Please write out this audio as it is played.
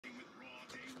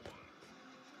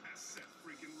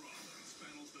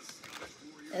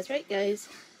That's right, guys.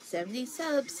 70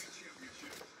 subs.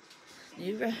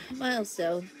 New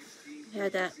milestone.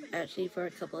 Had that actually for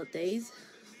a couple of days.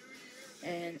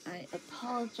 And I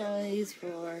apologize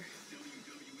for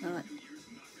not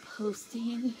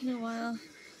posting in a while.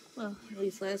 Well,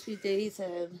 these last few days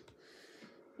have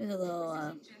been a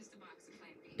little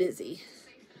busy,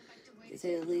 to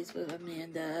say the least, with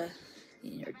Amanda,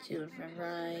 getting her to and from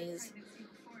Rise,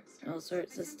 all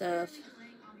sorts of stuff.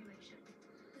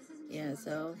 Yeah,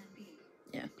 so,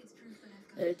 yeah.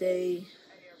 The other day,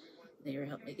 neighbor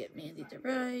helped me get Mandy to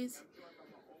Rise,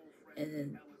 and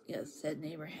then, said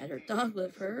neighbor had her dog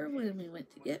with her when we went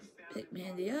to pick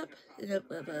Mandy up. Ended up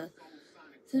with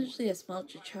essentially a small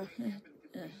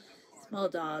small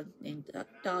dog named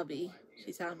Dobby.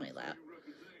 She sat on my lap,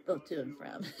 both to and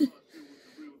from.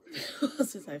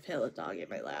 Since I've held a dog in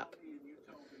my lap.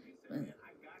 One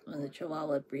of the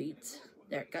Chihuahua breeds.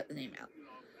 There, got the name out.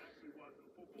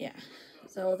 Yeah,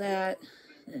 so that,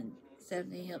 and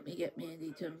Stephanie helped me get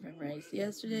Mandy to and from Rice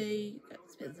yesterday. Got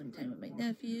to spend some time with my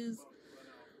nephews.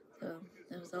 So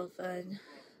that was all fun.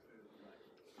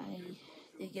 I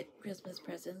did get Christmas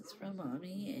presents from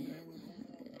Mommy, and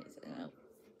I said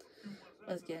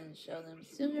I was going to show them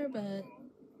sooner, but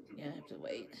yeah, I have to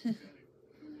wait. I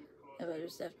have other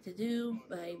stuff to do,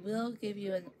 but I will give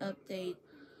you an update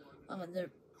on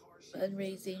the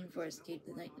fundraising for Escape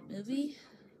the Night the movie.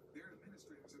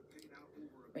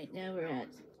 Right now we're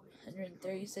at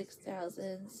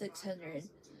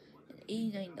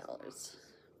 $136,689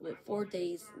 with 4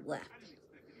 days left.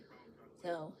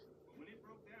 So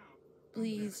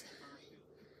please,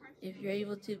 if you're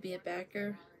able to be a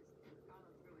backer,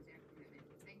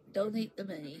 donate the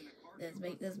money. Let's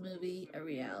make this movie a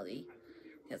reality.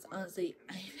 Because honestly,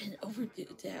 I've been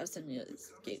overdue to have some new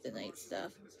Escape the Night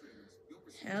stuff.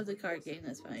 Have the card game,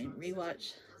 that's fine.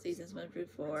 Rewatch seasons 1 through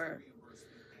 4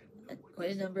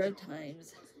 quite a number of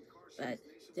times. But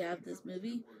to have this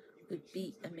movie would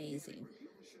be amazing.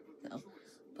 So,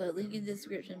 put a link in the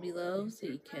description below so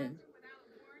you can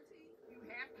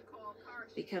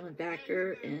become a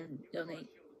backer and donate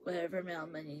whatever amount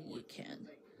of money you can.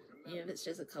 Even if it's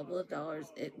just a couple of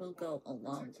dollars, it will go a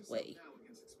long way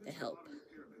to help.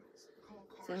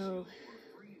 So,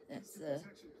 that's the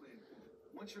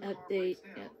update.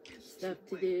 Got stuff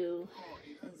to do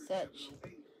and such.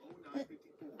 But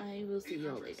I will see you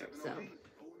all later. So,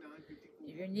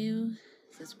 if you're new,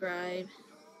 subscribe,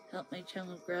 help my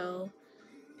channel grow,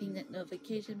 ping that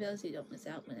notification bell so you don't miss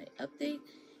out when I update,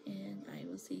 and I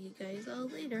will see you guys all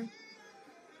later.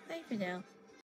 Bye for now.